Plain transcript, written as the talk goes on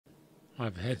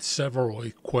I've had several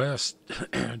requests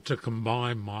to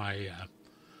combine my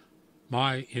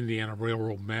Indiana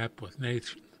Railroad map with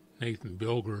Nathan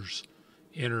Bilger's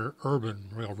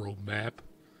Interurban Railroad map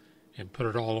and put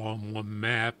it all on one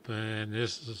map, and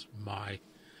this is my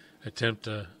attempt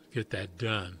to get that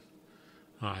done.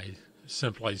 I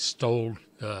simply stole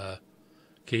the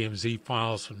KMZ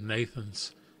files from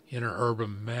Nathan's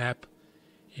Interurban map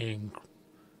and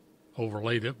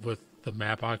overlaid it with the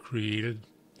map I created.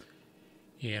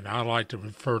 And I like to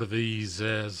refer to these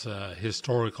as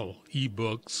historical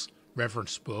ebooks,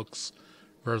 reference books,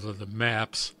 rather than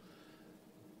maps.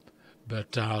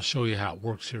 But I'll show you how it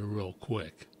works here real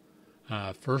quick.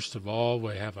 First of all,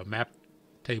 we have a map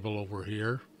table over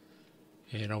here.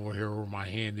 And over here where my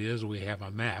hand is, we have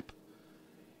a map.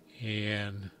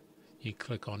 And you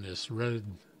click on this red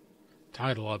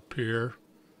title up here.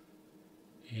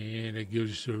 And it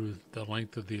gives you the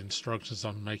length of the instructions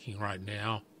I'm making right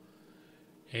now.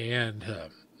 And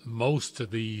most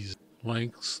of these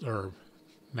links or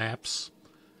maps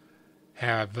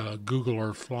have Google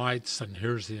Earth flights, and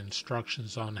here's the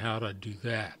instructions on how to do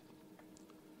that.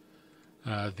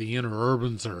 The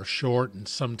Interurbans are short, and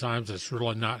sometimes it's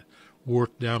really not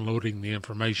worth downloading the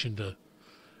information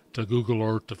to Google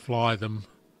Earth to fly them.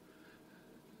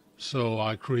 So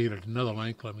I created another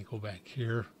link. Let me go back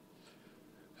here.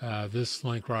 This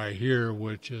link right here,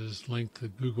 which is linked to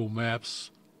Google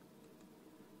Maps,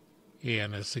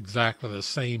 and it's exactly the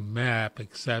same map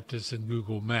except it's in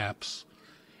Google Maps,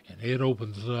 and it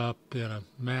opens up in a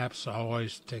map, so I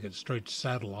always take it straight to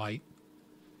satellite.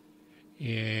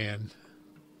 And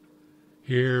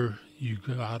here you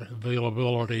got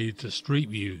availability to Street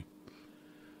View,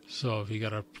 so if you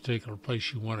got a particular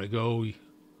place you want to go,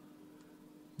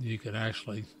 you can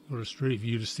actually go to Street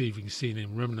View to see if you can see any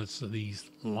remnants of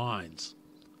these lines.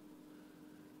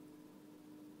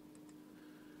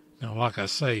 Now, like I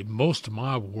say, most of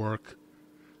my work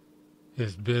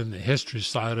has been the history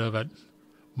side of it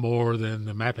more than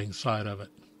the mapping side of it.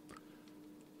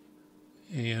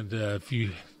 And if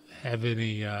you have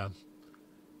any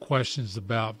questions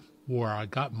about where I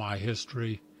got my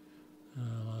history,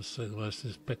 let's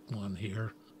just pick one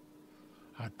here.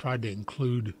 I tried to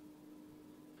include,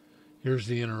 here's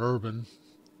the Interurban,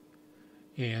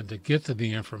 and to get to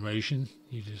the information,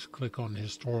 you just click on the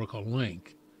historical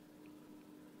link.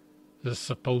 This is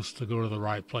supposed to go to the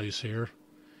right place here,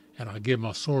 and I give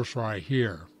my source right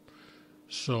here.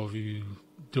 So if you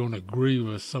don't agree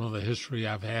with some of the history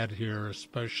I've had here,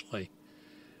 especially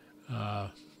the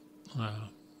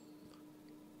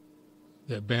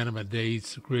abandonment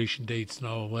dates, the creation dates, and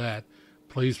all that,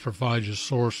 please provide your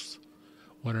source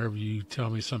whenever you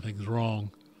tell me something's wrong.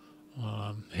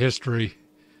 History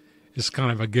is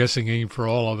kind of a guessing game for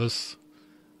all of us.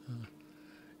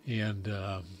 And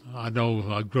I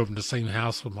know I grew up in the same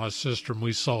house with my sister, and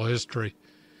we saw history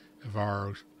of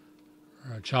our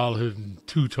childhood in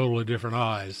two totally different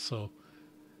eyes. So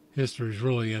history is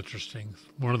really interesting.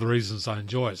 One of the reasons I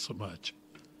enjoy it so much.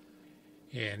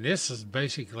 And this is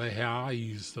basically how I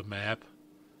use the map.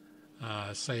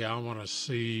 Say I want to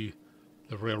see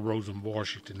the railroads in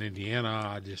Washington,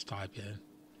 Indiana. I just type in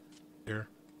here.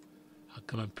 I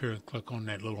come up here and click on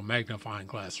that little magnifying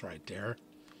glass right there.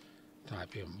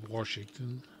 Type in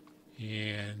Washington,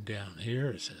 and down here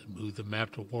it says move the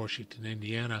map to Washington,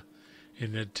 Indiana,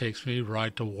 and it takes me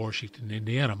right to Washington,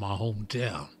 Indiana, my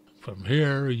hometown. From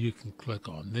here you can click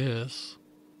on this,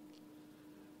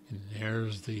 and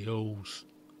there's the old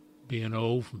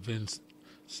B&O from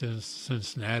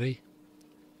Cincinnati,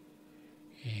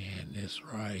 and this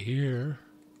right here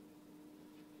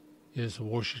is the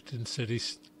Washington City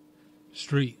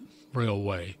Street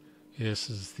Railway.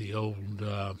 This is the old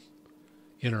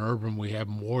Interurban we have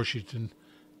in Washington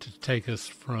to take us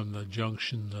from the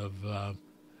junction of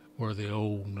where the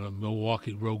old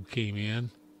Milwaukee Road came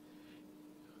in,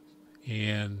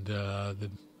 and the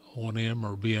O&M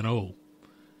or B&O.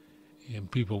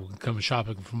 And people can come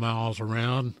shopping for miles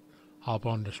around, hop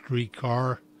on the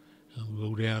streetcar, and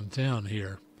go downtown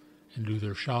here and do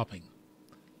their shopping.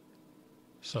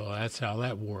 So that's how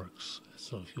that works.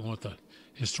 So if you want the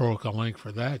historical link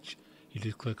for that, you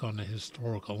just click on the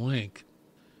historical link.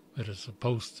 But it's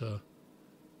supposed to,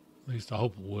 at least I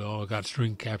hope it will. I got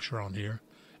string capture on here,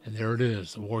 and there it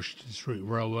is, the Washington Street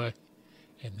Railway,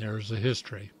 and there's the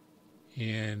history.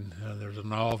 And there's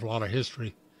an awful lot of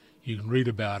history you can read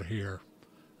about here.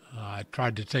 I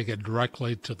tried to take it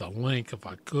directly to the link if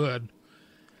I could,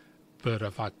 but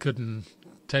if I couldn't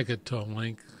take it to a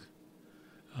link,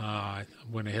 I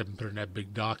went ahead and put it in that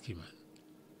big document.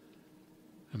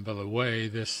 And by the way,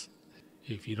 this,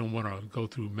 if you don't want to go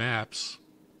through maps,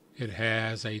 it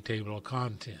has a table of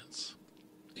contents.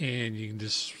 And you can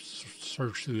just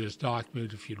search through this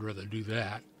document if you'd rather do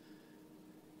that.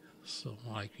 So,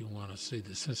 like, you want to see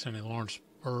the Cincinnati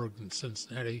Lawrenceburg and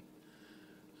Cincinnati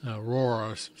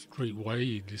Aurora Streetway,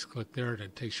 you just click there and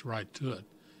it takes you right to it.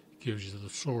 It gives you the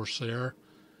source there.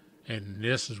 And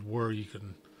this is where you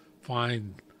can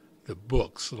find the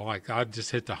books. Like, I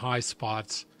just hit the high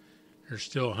spots. There's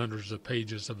still hundreds of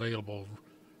pages available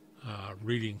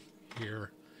reading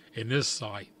here in this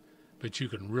site. But you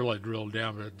can really drill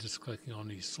down by just clicking on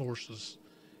these sources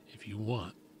if you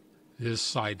want. This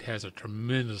site has a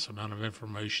tremendous amount of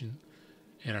information,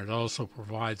 and it also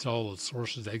provides all the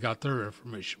sources they got their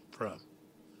information from.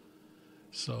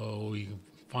 So you can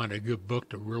find a good book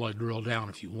to really drill down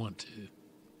if you want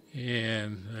to.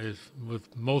 And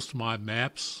with most of my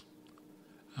maps,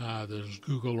 there's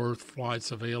Google Earth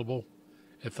flights available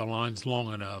if the line's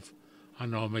long enough. I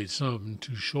know I made some of them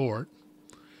too short,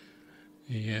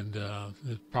 and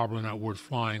it's probably not worth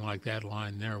flying. Like that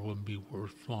line there wouldn't be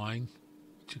worth flying.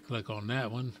 But you click on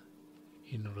that one,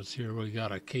 you notice here we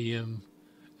got a KMZ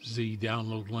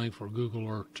download link for Google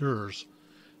Earth Tours.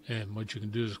 And what you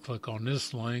can do is click on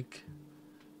this link,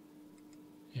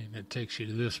 and it takes you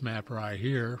to this map right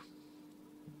here.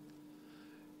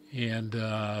 And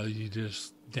you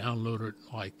just download it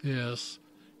like this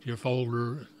to your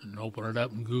folder and open it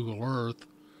up in Google Earth.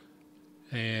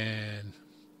 And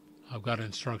I've got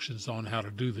instructions on how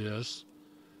to do this.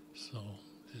 So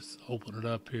just open it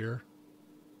up here.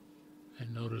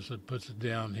 And notice it puts it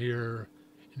down here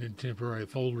in the temporary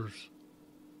folders,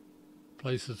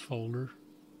 places folder.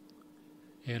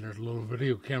 And there's a little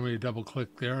video camera, you double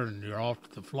click there and you're off to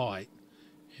the flight.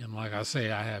 And like I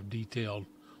say, I have detailed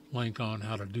link on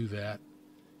how to do that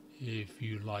if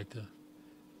you'd like to.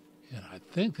 And I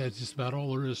think that's just about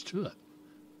all there is to it.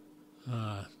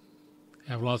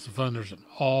 Have lots of fun. There's an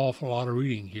awful lot of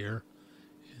reading here.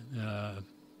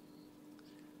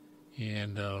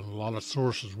 And a lot of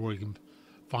sources where you can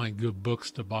find good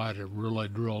books to buy to really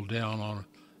drill down on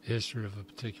the history of a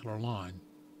particular line.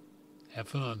 Have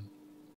fun.